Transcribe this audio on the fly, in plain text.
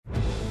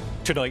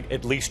Tonight,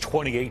 at least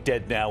 28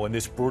 dead now in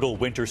this brutal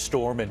winter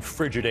storm and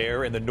frigid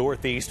air in the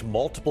Northeast.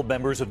 Multiple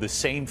members of the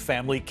same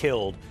family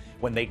killed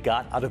when they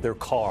got out of their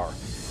car.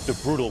 The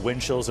brutal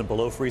wind chills and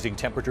below freezing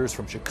temperatures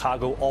from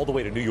Chicago all the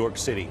way to New York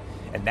City.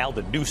 And now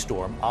the new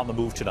storm on the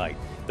move tonight.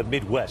 The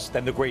Midwest,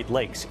 then the Great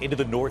Lakes, into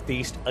the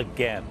Northeast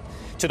again.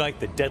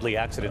 Tonight, the deadly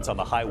accidents on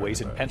the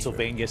highways in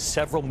Pennsylvania.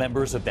 Several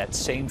members of that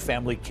same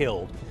family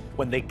killed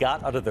when they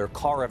got out of their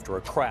car after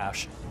a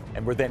crash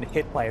and were then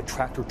hit by a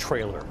tractor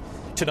trailer.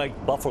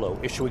 Tonight, Buffalo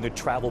issuing a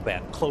travel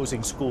ban,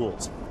 closing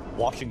schools.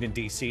 Washington,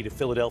 D.C. to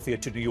Philadelphia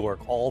to New York,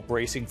 all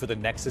bracing for the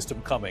next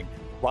system coming.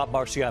 Rob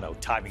Marciano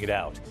timing it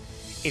out.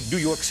 In New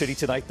York City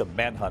tonight, the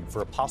manhunt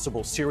for a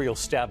possible serial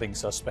stabbing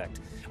suspect.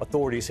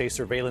 Authorities say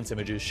surveillance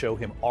images show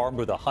him armed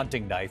with a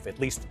hunting knife. At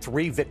least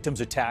 3 victims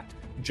attacked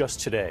just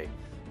today.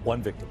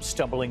 One victim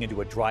stumbling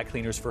into a dry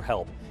cleaner's for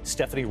help.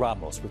 Stephanie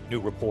Ramos with new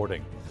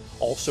reporting.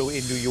 Also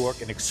in New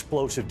York, an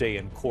explosive day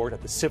in court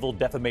at the civil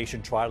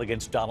defamation trial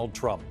against Donald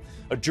Trump.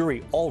 A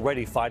jury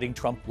already finding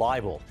Trump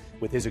liable.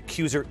 With his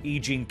accuser,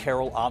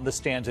 Carroll, on the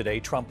stand today,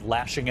 Trump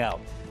lashing out.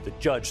 The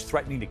judge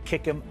threatening to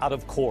kick him out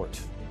of court.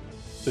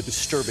 The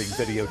disturbing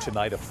video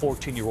tonight, a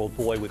 14-year-old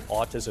boy with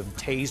autism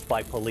tased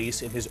by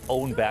police in his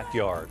own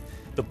backyard.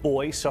 The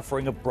boy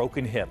suffering a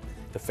broken hip.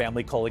 The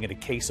family calling it a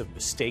case of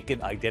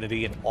mistaken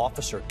identity. An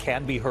officer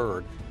can be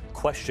heard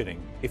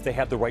questioning if they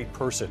have the right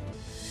person.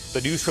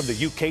 The news from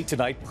the UK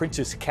tonight,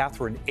 Princess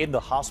Catherine in the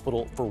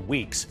hospital for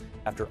weeks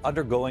after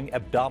undergoing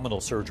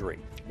abdominal surgery.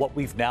 What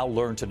we've now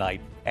learned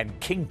tonight, and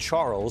King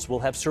Charles will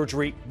have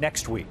surgery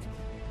next week.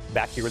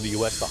 Back here in the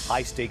U.S., the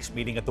high-stakes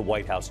meeting at the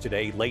White House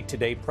today. Late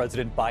today,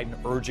 President Biden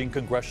urging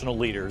congressional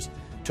leaders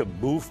to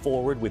move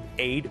forward with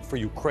aid for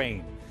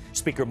Ukraine.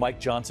 Speaker Mike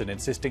Johnson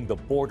insisting the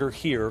border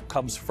here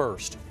comes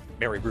first.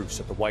 Mary Bruce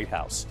at the White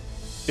House.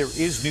 There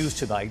is news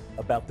tonight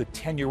about the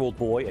 10-year-old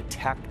boy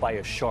attacked by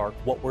a shark,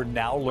 what we're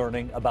now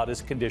learning about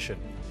his condition.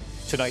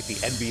 Tonight, the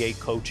NBA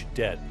coach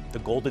dead. The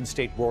Golden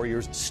State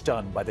Warriors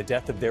stunned by the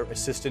death of their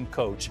assistant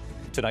coach.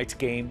 Tonight's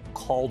game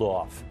called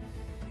off.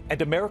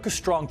 And America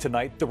Strong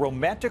tonight, the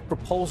romantic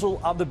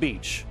proposal on the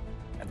beach.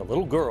 And the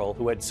little girl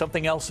who had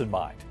something else in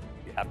mind.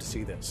 You have to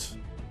see this.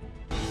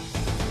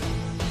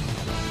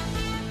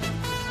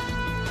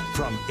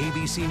 From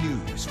ABC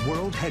News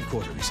World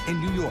Headquarters in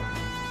New York,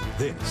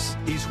 this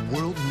is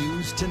World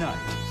News Tonight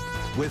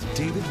with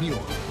David Muir.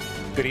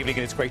 Good evening,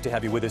 and it's great to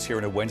have you with us here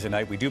on a Wednesday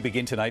night. We do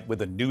begin tonight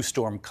with a new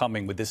storm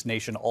coming, with this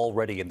nation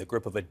already in the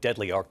grip of a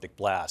deadly Arctic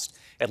blast.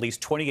 At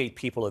least 28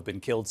 people have been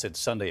killed since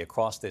Sunday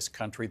across this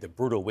country. The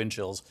brutal wind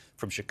chills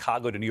from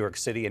Chicago to New York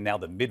City, and now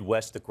the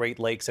Midwest, the Great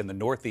Lakes, and the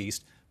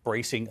Northeast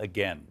bracing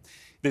again.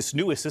 This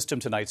newest system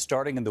tonight,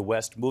 starting in the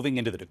west, moving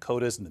into the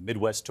Dakotas and the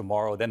Midwest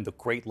tomorrow, then the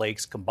Great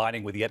Lakes,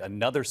 combining with yet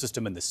another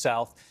system in the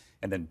south,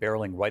 and then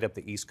barreling right up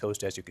the East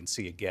Coast, as you can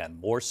see again.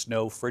 More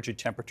snow, frigid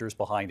temperatures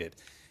behind it.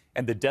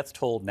 And the death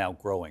toll now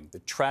growing. The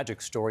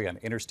tragic story on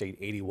Interstate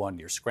 81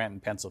 near Scranton,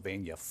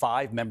 Pennsylvania.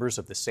 5 members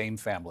of the same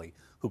family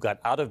who got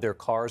out of their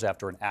cars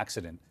after an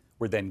accident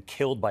were then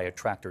killed by a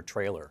tractor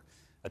trailer.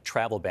 A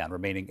travel ban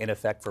remaining in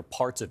effect for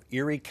parts of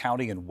Erie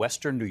County in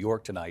western New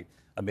York tonight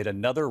amid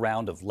another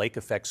round of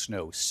lake-effect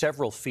snow.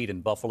 Several feet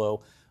in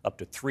Buffalo, up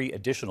to 3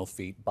 additional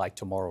feet by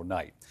tomorrow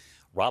night.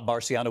 Rob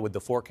Marciano with the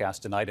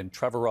forecast tonight, and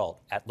Trevor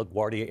Ault at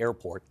LaGuardia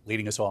Airport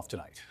leading us off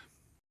tonight.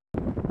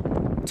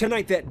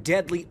 Tonight, that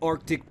deadly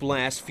Arctic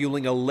blast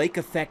fueling a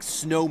lake-effect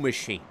snow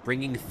machine,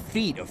 bringing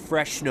feet of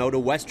fresh snow to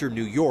western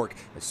New York.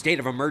 A state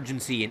of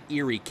emergency in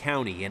Erie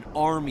County. An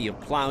army of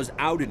plows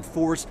out in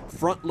force,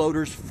 front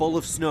loaders full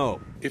of snow.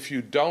 If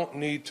you don't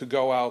need to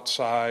go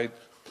outside,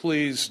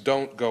 please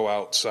don't go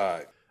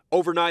outside.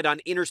 Overnight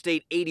on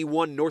Interstate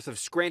 81 north of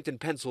Scranton,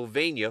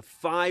 Pennsylvania,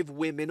 5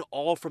 women,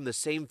 all from the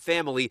same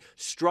family,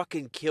 struck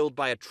and killed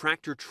by a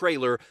tractor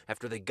trailer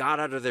after they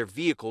got out of their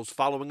vehicles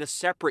following a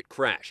separate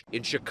crash.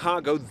 In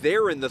Chicago,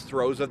 they're in the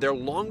throes of their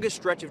longest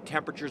stretch of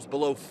temperatures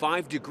below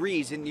 5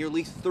 degrees in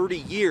nearly 30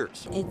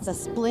 years. It's a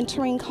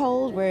splintering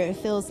cold where it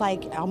feels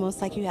like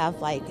almost like you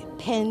have like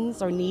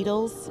pins or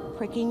needles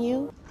pricking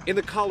you. In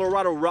the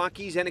Colorado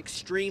Rockies, an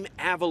extreme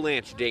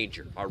avalanche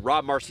danger. Our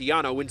Rob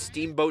Marciano in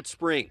Steamboat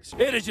Springs.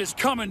 It is just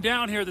coming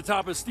down here at the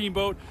top of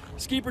Steamboat.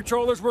 Ski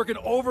patrollers working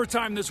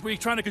overtime this week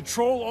trying to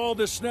control all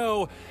this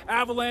snow.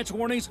 Avalanche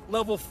warnings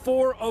level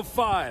 4 of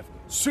 5.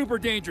 Super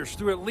dangerous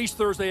through at least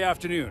Thursday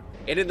afternoon.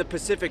 And in the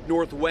Pacific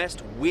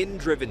Northwest,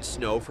 wind-driven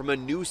snow from a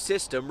new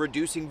system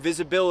reducing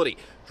visibility.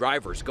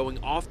 Drivers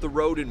going off the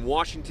road in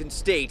Washington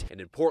State.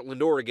 And in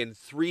Portland, Oregon,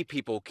 3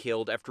 people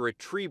killed after a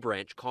tree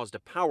branch caused a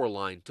power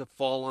line to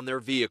fall on their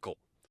vehicle.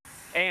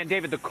 And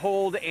David, the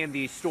cold and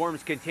the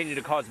storms continue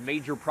to cause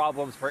major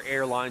problems for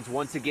airlines.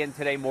 Once again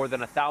today, more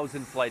than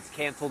 1,000 flights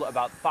canceled,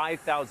 about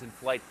 5,000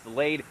 flights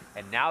delayed.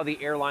 And now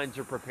the airlines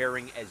are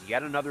preparing as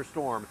yet another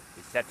storm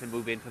is set to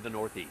move into the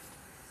Northeast.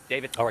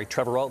 David. All right,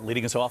 Trevor Ault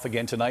leading us off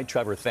again tonight.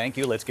 Trevor, thank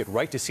you. Let's get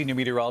right to senior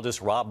meteorologist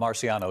Rob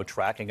Marciano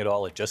tracking it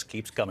all. It just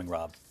keeps coming,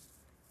 Rob.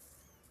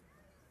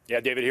 Yeah,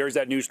 David, here's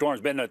that new storm.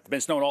 It's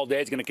been snowing all day.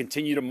 It's going to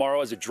continue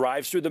tomorrow as it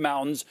drives through the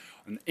mountains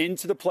and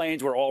into the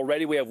plains, where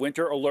already we have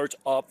winter alerts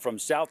up from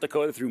South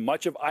Dakota through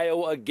much of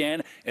Iowa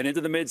again and into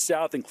the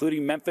Mid-South,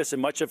 including Memphis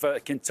and much of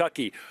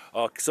Kentucky.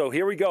 So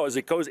here we go. As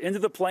it goes into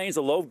the plains,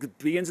 the low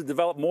begins to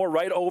develop more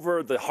right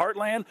over the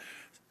heartland.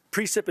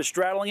 Precip is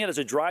straddling it as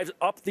it drives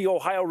up the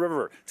Ohio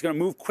River. It's going to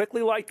move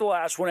quickly like the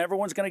last one.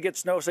 Everyone's going to get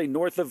snow, say,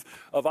 north of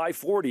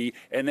I-40,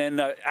 and then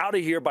out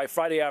of here by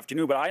Friday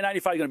afternoon. But I-95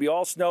 is going to be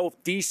all snow.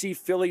 D.C.,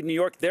 Philly, New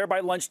York, there by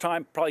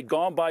lunchtime, probably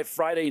gone by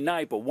Friday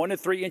night. But 1 to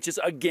 3 inches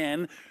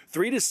again.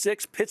 3 to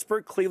 6,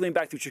 Pittsburgh, Cleveland,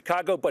 back through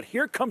Chicago. But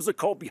here comes the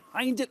cold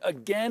behind it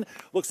again.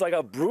 Looks like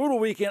a brutal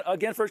weekend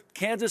again for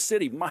Kansas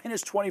City.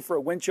 Minus 20 for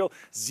a wind chill.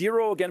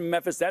 0 again in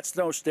Memphis. That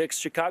snow sticks.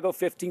 Chicago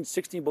 15,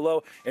 16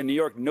 below. And New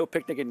York, no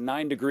picnic at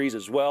 9 degrees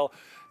as well.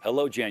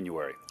 Hello,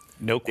 January.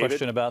 No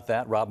question about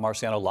that. Rob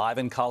Marciano live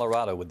in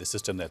Colorado with the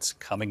system that's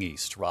coming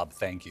east. Rob,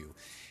 thank you.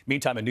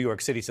 Meantime, in New York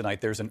City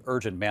tonight, there's an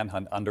urgent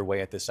manhunt underway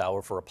at this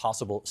hour for a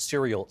possible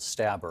serial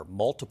stabber.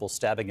 Multiple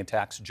stabbing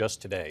attacks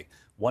just today.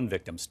 One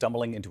victim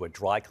stumbling into a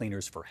dry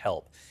cleaner's for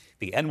help.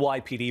 The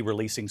NYPD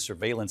releasing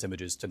surveillance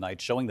images tonight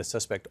showing the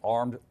suspect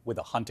armed with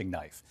a hunting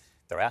knife.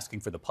 They're asking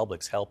for the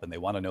public's help, and they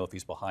want to know if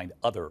he's behind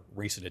other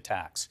recent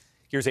attacks.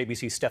 Here's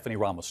ABC's Stephanie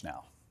Ramos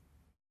now.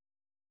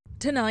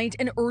 Tonight,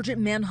 an urgent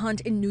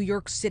manhunt in New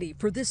York City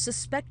for this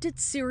suspected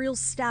serial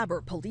stabber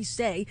police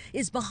say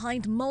is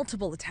behind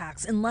multiple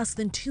attacks in less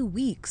than 2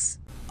 weeks.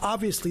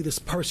 Obviously, this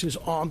person is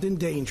armed and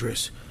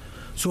dangerous.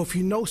 So if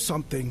you know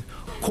something,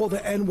 call the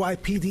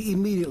NYPD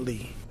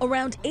immediately.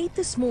 Around 8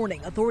 this morning,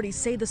 authorities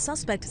say the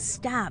suspect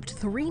stabbed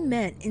 3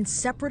 men in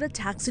separate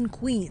attacks in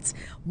Queens.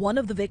 One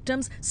of the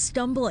victims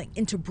stumbling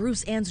into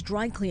Bruce Ann's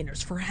dry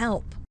cleaners for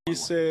help. He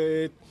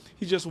said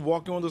he's just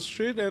walking on the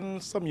street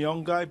and some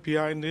young guy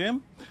behind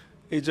him,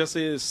 he just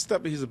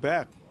stepped in his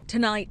back.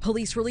 Tonight,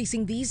 police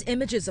releasing these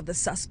images of the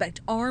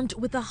suspect armed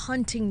with a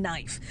hunting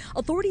knife.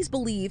 Authorities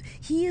believe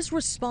he is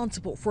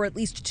responsible for at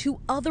least 2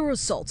 other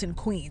assaults in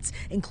Queens,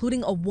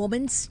 including a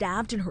woman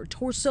stabbed in her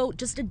torso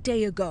just a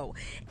day ago.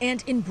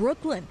 And in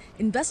Brooklyn,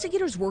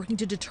 investigators working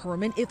to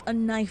determine if a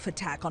knife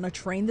attack on a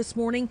train this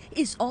morning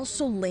is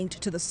also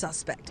linked to the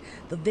suspect,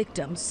 the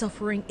victim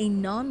suffering a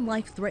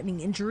non-life-threatening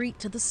injury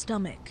to the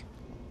stomach.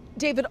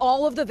 David,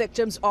 all of the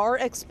victims are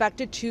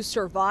expected to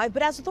survive,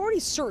 but as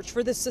authorities search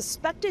for this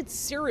suspected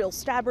serial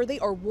stabber, they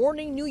are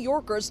warning New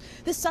Yorkers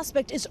the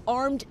suspect is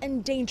armed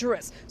and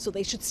dangerous, so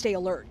they should stay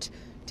alert.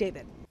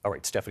 David. All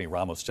right, Stephanie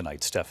Ramos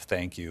tonight. Steph,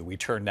 thank you. We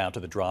turn now to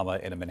the drama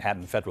in a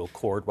Manhattan federal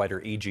court. Writer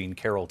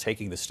Carroll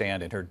taking the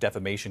stand in her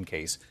defamation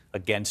case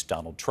against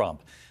Donald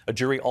Trump. A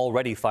jury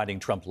already finding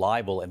Trump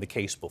liable in the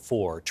case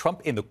before.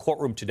 Trump in the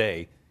courtroom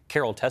today,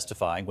 Carroll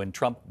testifying when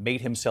Trump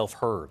made himself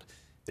heard.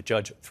 The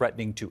judge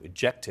threatening to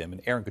eject him, and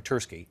Aaron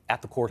Katersky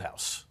at the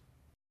courthouse.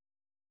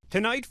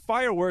 Tonight,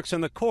 fireworks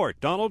in the court.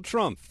 Donald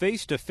Trump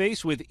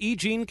face-to-face with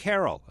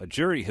Carroll. A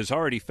jury has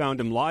already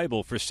found him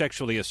liable for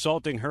sexually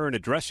assaulting her in a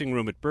dressing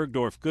room at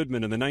Bergdorf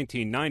Goodman in the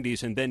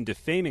 1990s and then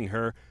defaming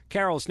her.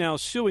 Carroll's now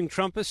suing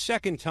Trump a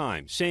second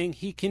time, saying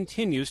he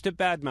continues to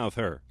badmouth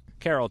her.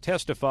 Carroll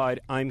testified,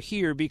 "I'm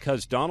here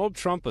because Donald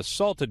Trump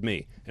assaulted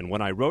me, and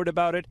when I wrote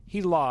about it, he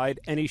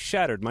lied and he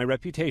shattered my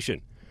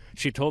reputation."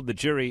 She told the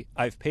jury,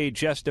 "I've paid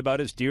just about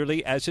as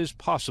dearly as is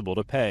possible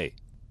to pay."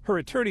 Her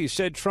attorneys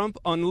said Trump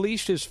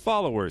unleashed his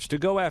followers to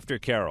go after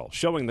Carroll,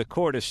 showing the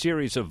court a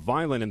series of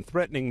violent and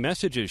threatening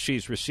messages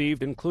she's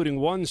received, including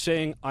one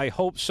saying, "I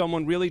hope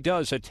someone really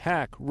does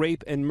attack,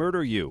 rape, and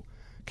murder you."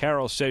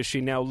 Carroll says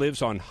she now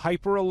lives on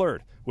hyper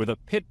alert with a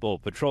pit bull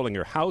patrolling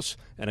her house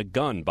and a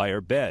gun by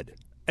her bed.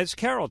 As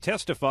Carroll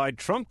testified,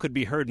 Trump could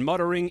be heard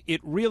muttering,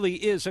 "It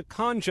really is a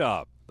con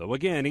job." Though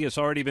again, he has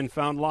already been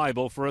found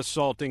liable for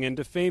assaulting and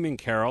defaming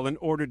Carroll and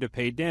ordered to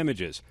pay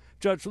damages.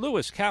 Judge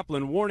Lewis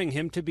Kaplan warning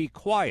him to be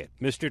quiet.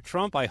 "Mr.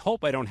 Trump, I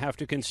hope I don't have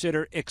to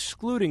consider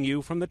excluding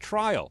you from the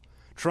trial."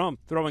 Trump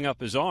throwing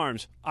up his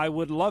arms, "I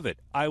would love it.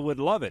 I would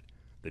love it."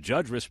 The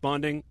judge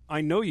responding,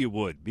 "I know you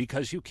would,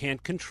 because you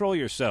can't control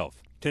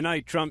yourself."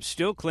 Tonight, Trump's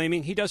still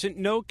claiming he doesn't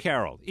know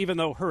Carroll, even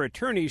though her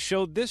attorneys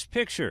showed this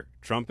picture.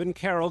 Trump and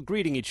Carroll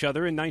greeting each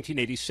other in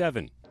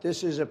 1987.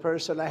 This is a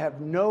person I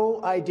have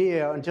no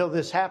idea until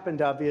this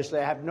happened, obviously.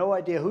 I have no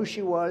idea who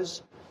she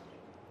was,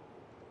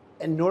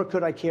 and nor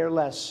could I care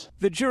less.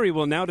 The jury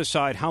will now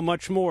decide how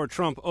much more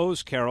Trump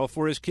owes Carroll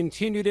for his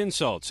continued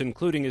insults,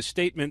 including his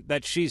statement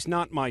that she's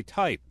not my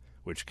type,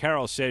 which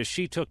Carroll says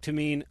she took to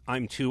mean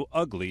I'm too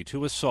ugly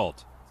to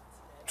assault.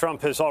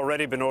 Trump has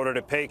already been ordered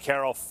to pay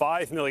Carroll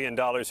 $5 million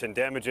in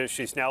damages.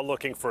 She's now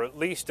looking for at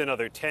least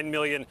another $10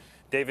 million.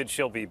 David,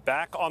 she'll be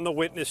back on the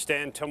witness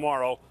stand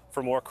tomorrow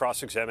for more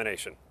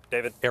cross-examination.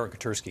 David. Aaron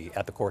Katersky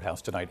at the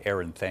courthouse tonight.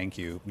 Aaron, thank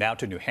you. Now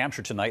to New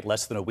Hampshire tonight,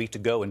 less than a week to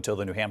go until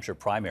the New Hampshire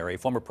primary.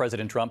 Former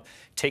President Trump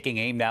taking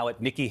aim now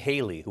at Nikki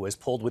Haley, who has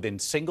pulled within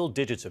single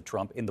digits of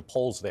Trump in the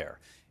polls there.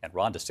 And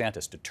Ron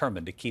DeSantis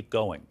determined to keep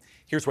going.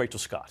 Here's Rachel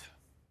Scott.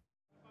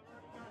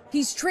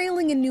 He's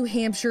trailing in New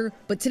Hampshire,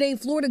 but today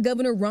Florida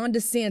Governor Ron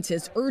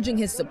DeSantis urging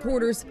his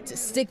supporters to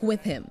stick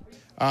with him.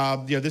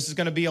 This is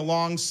going to be a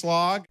long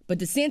slog. But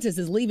DeSantis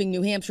is leaving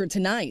New Hampshire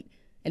tonight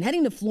and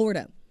heading to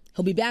Florida.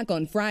 He'll be back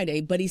on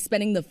Friday, but he's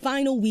spending the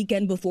final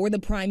weekend before the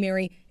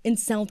primary in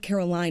South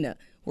Carolina,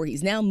 where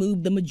he's now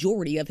moved the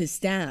majority of his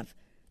staff.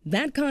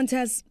 That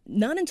contest,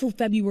 not until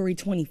February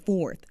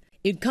 24th.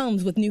 It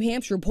comes with New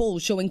Hampshire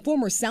polls showing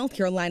former South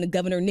Carolina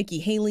Governor Nikki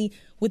Haley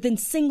within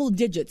single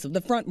digits of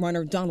the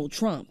frontrunner Donald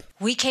Trump.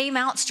 We came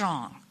out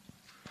strong.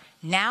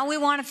 Now we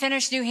want to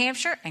finish New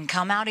Hampshire and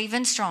come out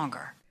even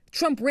stronger.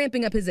 Trump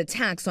ramping up his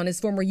attacks on his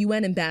former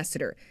UN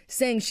ambassador,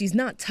 saying she's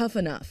not tough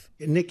enough.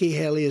 Nikki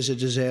Haley is a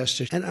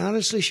disaster. And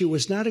honestly, she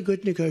was not a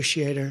good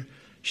negotiator.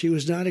 She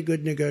was not a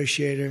good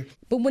negotiator.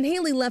 But when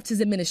Haley left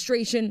his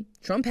administration,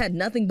 Trump had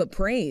nothing but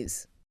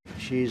praise.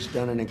 She's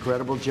done an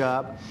incredible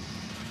job.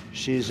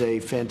 She's a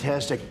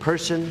fantastic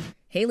person.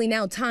 Haley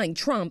now tying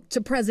Trump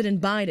to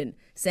President Biden,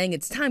 saying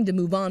it's time to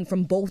move on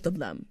from both of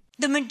them.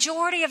 The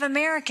majority of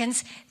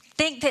Americans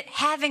think that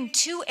having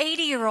two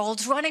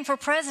 80-year-olds running for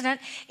president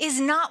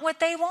is not what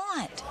they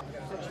want.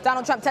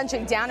 Donald Trump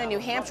tension down in New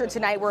Hampshire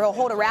tonight, where he'll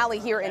hold a rally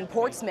here in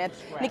Portsmouth.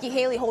 Nikki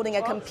Haley holding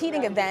a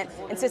competing event,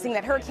 insisting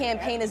that her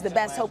campaign is the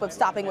best hope of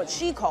stopping what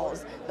she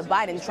calls the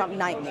Biden-Trump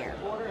nightmare.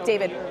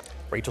 David.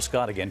 Rachel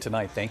Scott again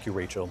tonight. Thank you,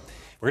 Rachel.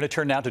 We're going to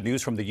turn now to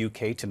news from the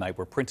UK tonight,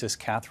 where Princess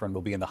Catherine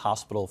will be in the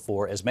hospital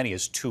for as many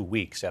as 2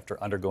 weeks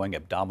after undergoing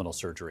abdominal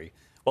surgery.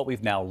 What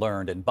we've now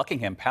learned, and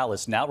Buckingham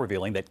Palace now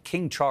revealing that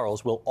King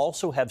Charles will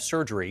also have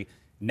surgery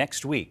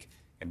next week,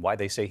 and why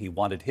they say he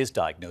wanted his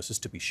diagnosis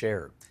to be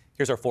shared.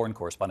 Here's our foreign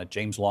correspondent,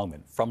 James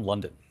Longman, from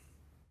London.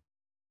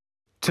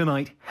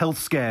 Tonight, health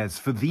scares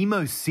for the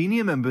most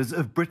senior members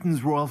of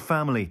Britain's royal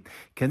family.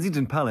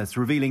 Kensington Palace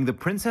revealing the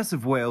Princess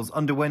of Wales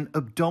underwent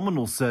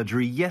abdominal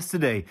surgery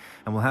yesterday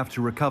and will have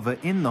to recover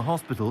in the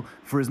hospital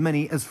for as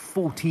many as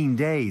 14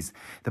 days.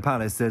 The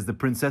palace says the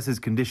princess's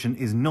condition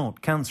is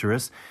not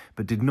cancerous,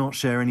 but did not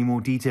share any more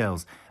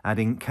details,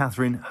 adding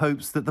Catherine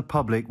hopes that the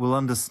public will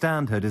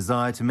understand her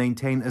desire to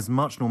maintain as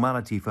much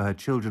normality for her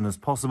children as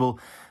possible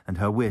and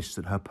her wish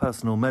that her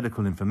personal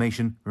medical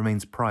information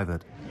remains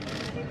private.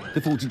 The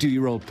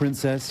 42-year-old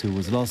princess, who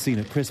was last seen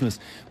at Christmas,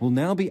 will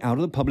now be out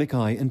of the public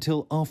eye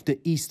until after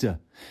Easter.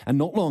 And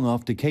not long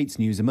after Kate's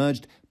news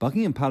emerged,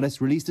 Buckingham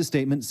Palace released a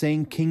statement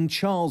saying King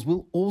Charles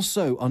will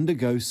also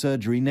undergo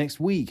surgery next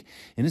week.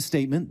 In a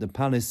statement, the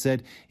palace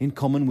said, in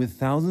common with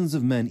thousands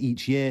of men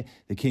each year,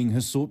 the king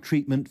has sought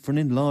treatment for an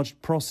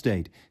enlarged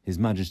prostate. His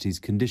Majesty's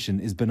condition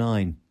is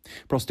benign.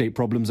 Prostate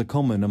problems are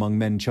common among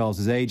men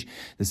Charles's age.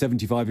 The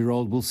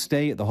 75-year-old will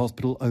stay at the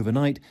hospital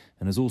overnight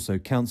and has also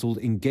cancelled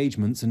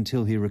engagements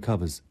until he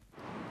recovers.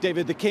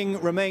 David, the King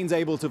remains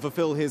able to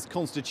fulfil his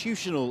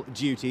constitutional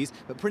duties,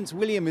 but Prince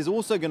William is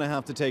also going to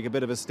have to take a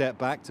bit of a step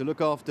back to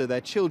look after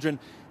their children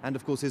and,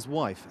 of course, his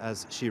wife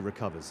as she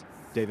recovers.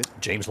 David?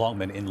 James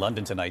Longman in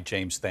London tonight.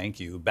 James, thank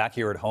you. Back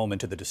here at home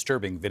into the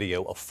disturbing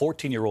video, a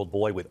 14-year-old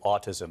boy with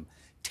autism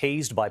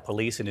tased by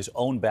police in his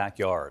own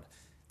backyard.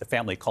 The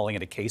family calling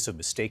it a case of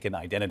mistaken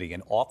identity.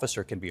 An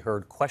officer can be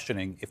heard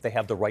questioning if they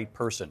have the right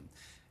person.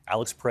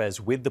 Alex Perez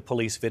with the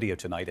police video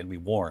tonight, and we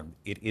warn,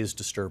 it is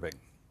disturbing.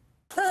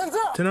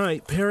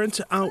 Tonight, parents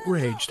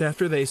outraged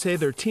after they say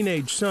their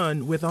teenage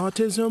son with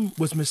autism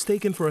was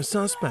mistaken for a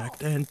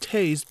suspect and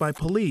tased by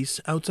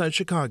police outside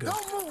Chicago.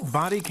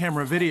 Body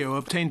camera video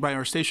obtained by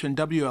our station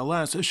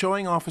WLS is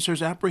showing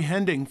officers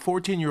apprehending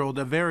 14-year-old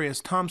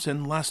Avarius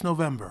Thompson last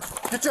November.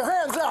 Get your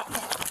hands up!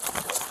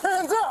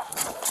 Hands up!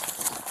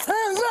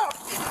 Hands up!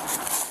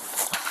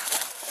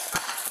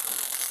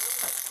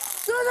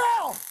 Sit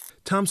down!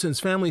 Thompson's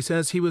family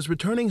says he was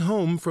returning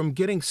home from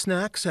getting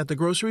snacks at the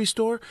grocery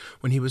store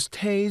when he was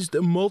tased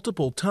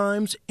multiple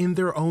times in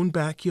their own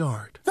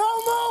backyard.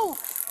 Don't move!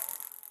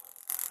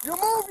 You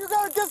move, you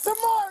gotta get some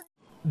more!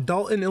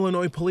 Dalton,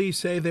 Illinois police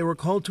say they were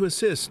called to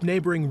assist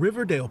neighboring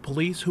Riverdale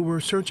police who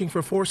were searching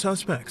for 4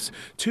 suspects,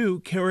 2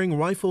 carrying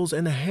rifles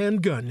and a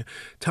handgun.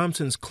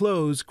 Thompson's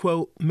clothes,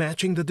 quote,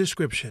 matching the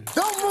description.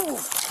 Don't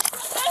move!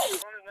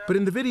 But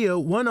in the video,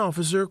 one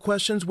officer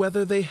questions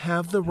whether they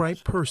have the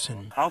right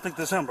person. I don't think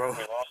this him, bro.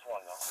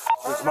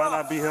 This might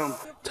not be him.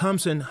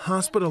 Thompson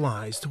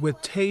hospitalized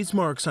with tase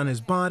marks on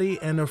his body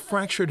and a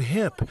fractured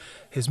hip.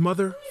 His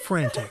mother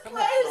frantic. He's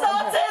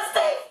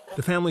autistic!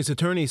 The family's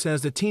attorney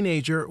says the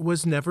teenager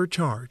was never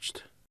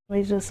charged.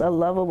 He's just a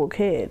lovable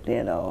kid,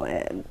 you know,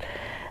 and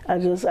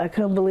I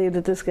couldn't believe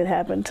that this could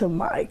happen to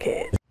my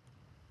kid.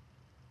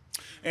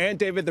 And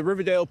David, the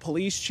Riverdale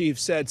police chief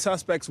said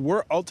suspects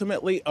were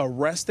ultimately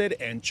arrested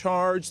and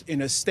charged.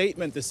 In a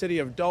statement, the city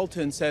of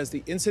Dalton says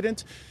the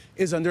incident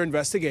is under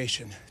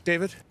investigation.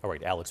 David? All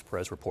right, Alex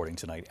Perez reporting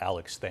tonight.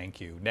 Alex,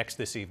 thank you. Next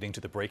this evening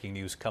to the breaking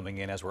news coming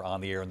in as we're on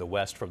the air in the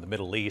West from the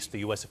Middle East. The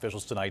U.S.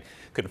 officials tonight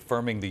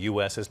confirming the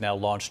U.S. has now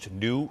launched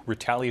new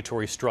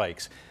retaliatory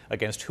strikes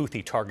against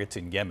Houthi targets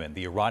in Yemen,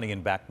 the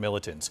Iranian-backed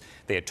militants.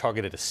 They had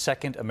targeted a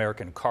second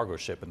American cargo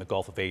ship in the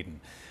Gulf of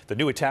Aden. The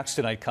new attacks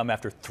tonight come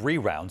after 3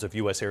 rounds of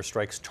U.S.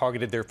 airstrikes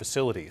targeted their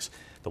facilities.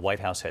 The White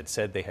House had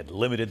said they had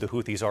limited the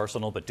Houthis'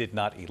 arsenal but did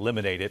not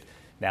eliminate it.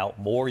 Now,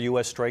 more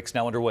U.S. strikes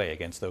now underway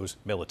against those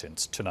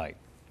militants tonight.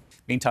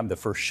 Meantime, the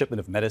first shipment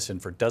of medicine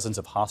for dozens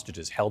of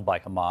hostages held by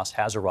Hamas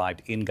has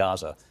arrived in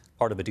Gaza,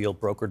 part of a deal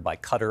brokered by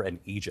Qatar and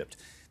Egypt.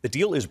 The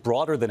deal is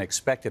broader than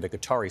expected. A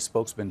Qatari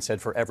spokesman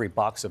said for every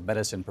box of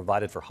medicine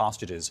provided for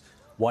hostages,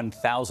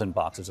 1,000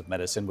 boxes of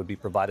medicine would be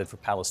provided for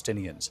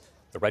Palestinians.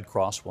 The Red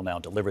Cross will now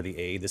deliver the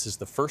aid. This is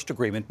the first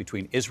agreement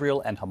between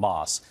Israel and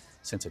Hamas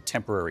since a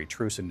temporary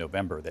truce in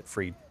November that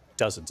freed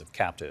dozens of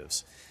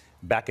captives.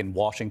 Back in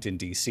Washington,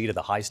 D.C., to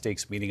the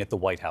high-stakes meeting at the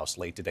White House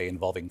late today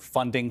involving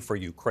funding for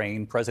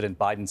Ukraine. President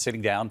Biden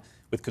sitting down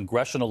with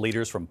congressional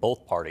leaders from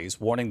both parties,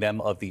 warning them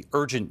of the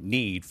urgent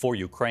need for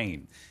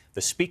Ukraine.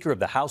 The Speaker of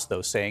the House,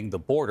 though, saying the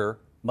border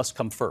must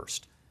come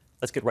first.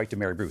 Let's get right to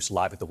Mary Bruce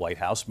live at the White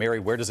House. Mary,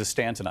 where does this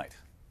stand tonight?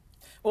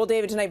 Well,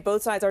 David, tonight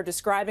both sides are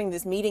describing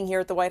this meeting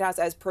here at the White House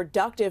as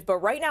productive, but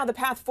right now the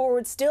path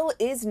forward still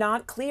is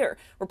not clear.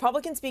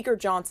 Republican Speaker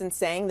Johnson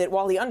saying that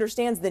while he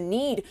understands the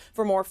need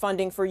for more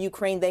funding for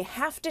Ukraine, they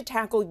have to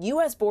tackle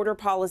U.S. border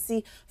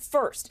policy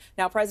first.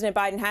 Now, President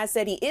Biden has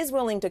said he is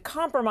willing to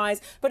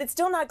compromise, but it's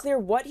still not clear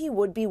what he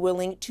would be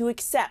willing to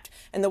accept.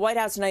 And the White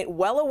House tonight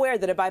well aware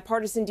that a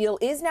bipartisan deal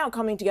is now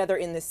coming together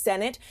in the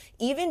Senate.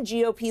 Even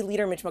GOP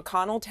leader Mitch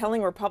McConnell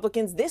telling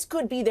Republicans this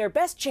could be their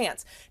best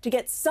chance to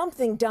get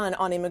something done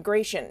on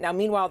immigration. Now,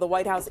 meanwhile, the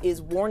White House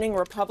is warning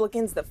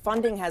Republicans the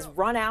funding has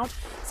run out,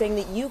 saying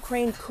that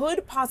Ukraine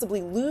could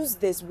possibly lose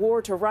this war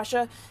to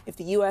Russia if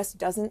the U.S.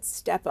 doesn't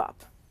step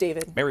up.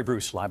 David. Mary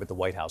Bruce live at the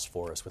White House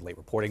for us with late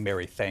reporting.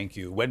 Mary, thank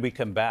you. When we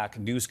come back,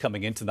 news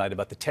coming in tonight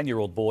about the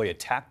 10-year-old boy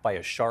attacked by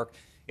a shark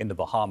in the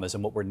Bahamas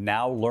and what we're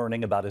now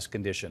learning about his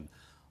condition.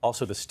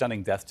 Also, the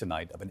stunning death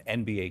tonight of an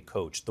NBA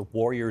coach. The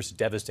Warriors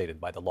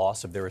devastated by the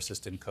loss of their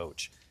assistant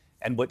coach.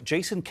 And what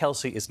Jason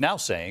Kelce is now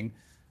saying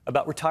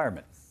about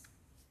retirement.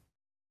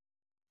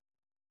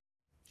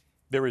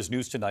 There is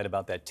news tonight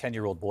about that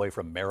 10-year-old boy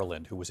from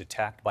Maryland who was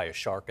attacked by a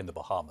shark in the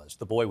Bahamas.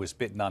 The boy was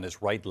bitten on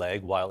his right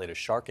leg while in a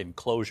shark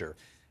enclosure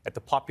at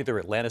the popular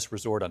Atlantis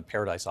Resort on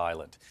Paradise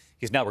Island.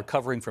 He's now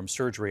recovering from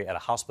surgery at a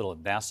hospital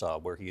in Nassau,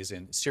 where he is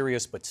in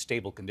serious but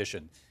stable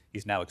condition.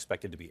 He's now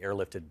expected to be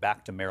airlifted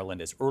back to Maryland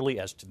as early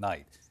as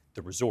tonight.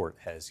 The resort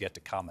has yet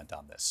to comment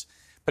on this.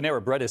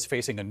 Panera Bread is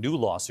facing a new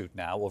lawsuit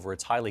now over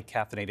its highly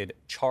caffeinated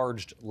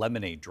charged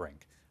lemonade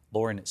drink.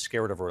 Lauren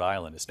Scarrett of Rhode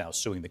Island is now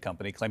suing the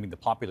company, claiming the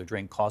popular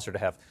drink caused her to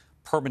have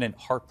permanent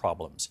heart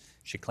problems.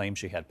 She claims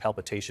she had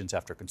palpitations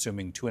after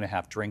consuming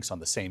 2.5 drinks on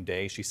the same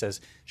day. She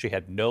says she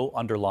had no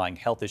underlying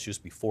health issues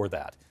before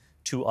that.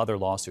 2 other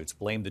lawsuits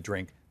blame the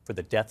drink for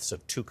the deaths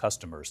of 2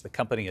 customers. The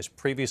company has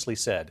previously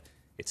said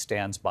it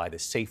stands by the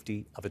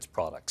safety of its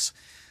products.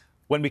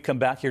 When we come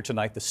back here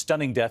tonight, the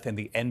stunning death in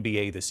the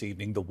NBA this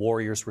evening, the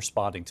Warriors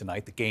responding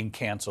tonight, the game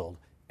canceled,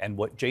 and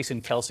what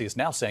Jason Kelce is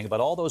now saying about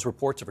all those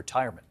reports of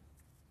retirement.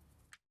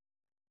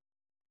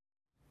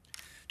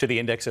 To the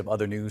index of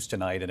other news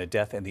tonight, and a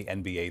death in the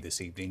NBA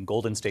this evening.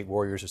 Golden State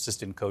Warriors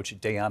assistant coach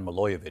Dejan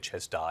Milojevic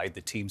has died.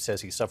 The team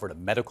says he suffered a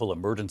medical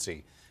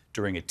emergency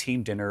during a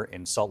team dinner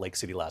in Salt Lake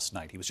City last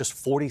night. He was just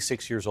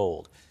 46 years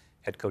old.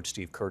 Head coach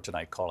Steve Kerr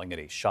tonight calling it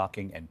a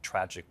shocking and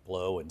tragic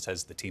blow and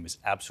says the team is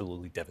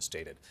absolutely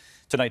devastated.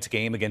 Tonight's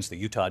game against the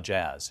Utah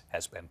Jazz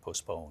has been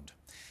postponed.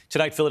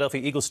 Tonight,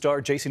 Philadelphia Eagles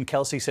star Jason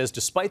Kelce says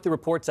despite the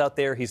reports out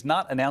there, he's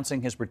not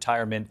announcing his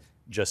retirement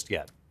just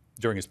yet.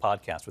 During his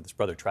podcast with his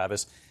brother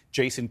Travis,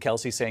 Jason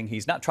Kelce saying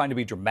he's not trying to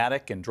be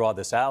dramatic and draw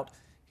this out.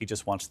 He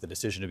just wants the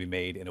decision to be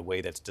made in a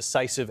way that's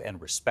decisive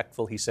and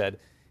respectful, he said.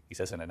 He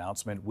says an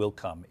announcement will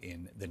come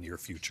in the near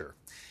future.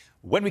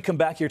 When we come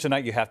back here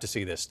tonight, you have to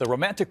see this. The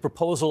romantic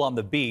proposal on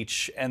the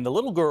beach and the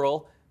little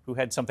girl who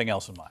had something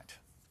else in mind.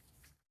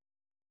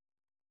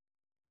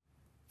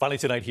 Finally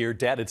tonight here,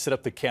 Dad had set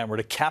up the camera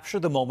to capture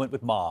the moment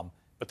with Mom,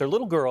 but their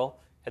little girl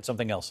had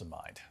something else in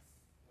mind.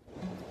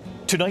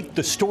 Tonight,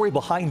 the story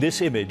behind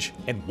this image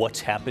and what's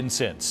happened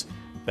since.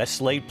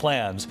 Best laid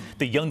plans.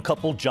 The young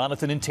couple,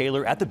 Jonathan and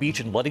Taylor, at the beach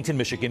in Ludington,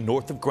 Michigan,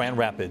 north of Grand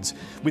Rapids,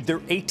 with their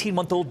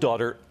 18-month-old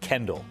daughter,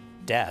 Kendall.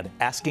 Dad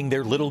asking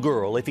their little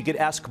girl if he could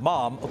ask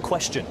Mom a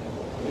question.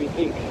 What do you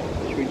think?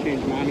 Should we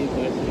change Mommy's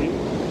last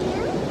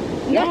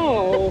name?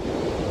 No!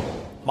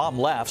 Mom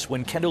laughs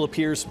when Kendall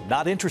appears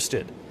not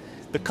interested.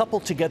 The couple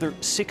together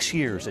 6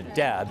 years, and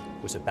Dad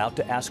was about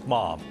to ask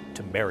Mom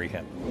to marry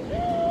him.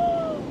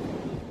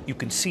 You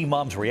can see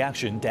Mom's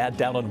reaction, Dad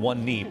down on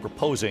one knee,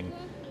 proposing.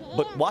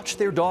 But watch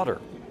their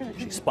daughter.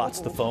 She spots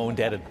the phone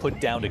Dad had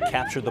put down to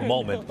capture the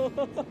moment.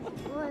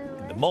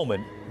 And the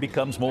moment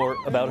becomes more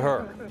about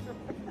her.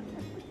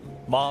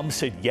 Mom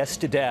said yes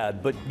to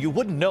Dad, but you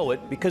wouldn't know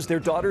it because their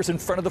daughter's in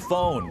front of the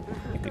phone.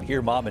 You could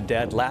hear Mom and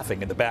Dad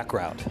laughing in the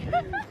background.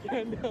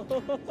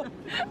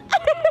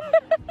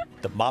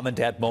 The Mom and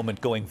Dad moment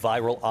going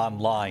viral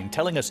online,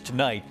 telling us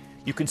tonight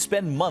you can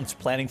spend months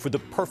planning for the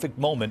perfect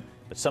moment,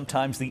 but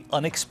sometimes the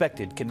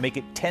unexpected can make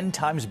it 10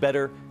 times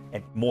better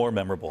and more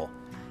memorable.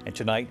 And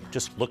tonight,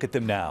 just look at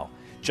them now.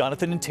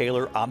 Jonathan and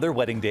Taylor on their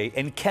wedding day,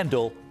 and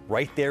Kendall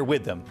right there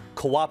with them,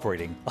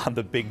 cooperating on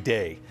the big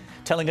day,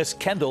 telling us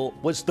Kendall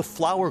was the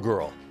flower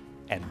girl.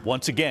 And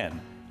once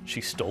again, she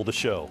stole the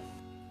show.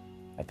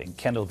 I think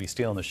Ken will be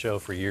stealing the show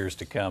for years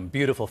to come.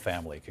 Beautiful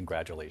family.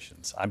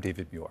 Congratulations. I'm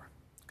David Muir.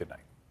 Good night.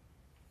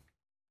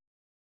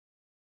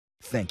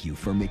 Thank you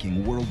for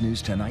making World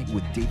News Tonight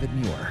with David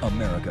Muir,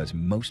 America's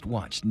most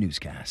watched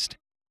newscast.